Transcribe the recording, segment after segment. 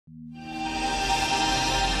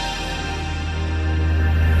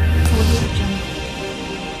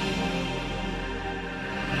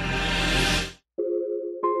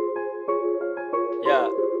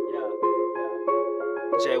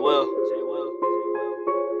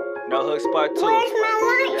out Hooks Part 2. Where's my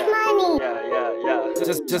lunch money? Yeah.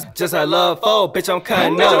 Just I love foe, bitch, I'm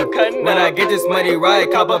cutting up. When I get this money right,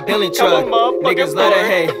 cop a Billy truck. Niggas let it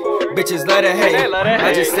hate, bitches let it hate.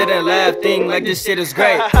 I just sit and laugh, think like this shit is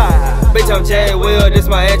great. Bitch, I'm Jaywill, this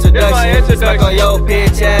my introduction. Stuck on your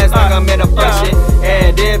bitch ass like I'm in a function.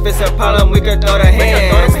 And if it's a problem, we can throw the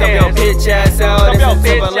hands. Stop your bitch ass out, this is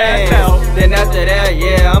Timberland. Then after that,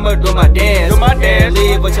 yeah, I'ma do my dance. And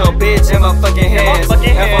leave with your bitch in my fucking hands.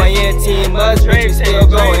 FINT must, bitch, you still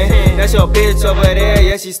going. That's your bitch over there,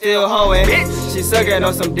 yeah, she still hoeing. She sucking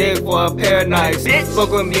on some dick for a pair of knives.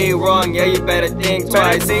 Fuck with me wrong, yeah, you better think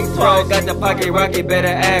twice. Bro, got the pocket rocket, better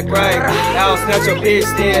act right. I'll snatch your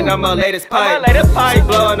bitch, then I'ma lay this pipe. She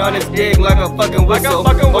blowing on this dick like a fucking whistle.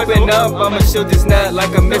 Open up, I'ma shoot this nut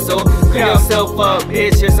like a missile. Clean yourself up,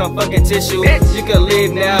 bitch, here's some fucking tissue. You can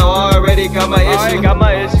leave now, already got my issue.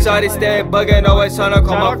 Shawty stay bugging, always tryna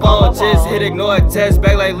call my phone. Just hit ignore, text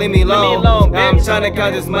back like leave me alone. Now I'm tryna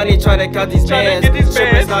count this money, tryna count these bands.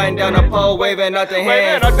 Strippers sliding down the pole, waving out their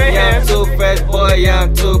hands. Yeah, I'm too fresh, boy, yeah,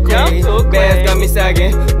 I'm too clean. Bands got me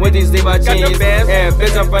sagging with these Levi jeans. Yeah,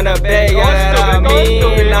 bitch, I'm from the Bay, yeah, that I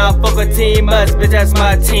mean. Nah, fuck a team, bitch, that's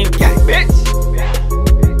my team. Bitch.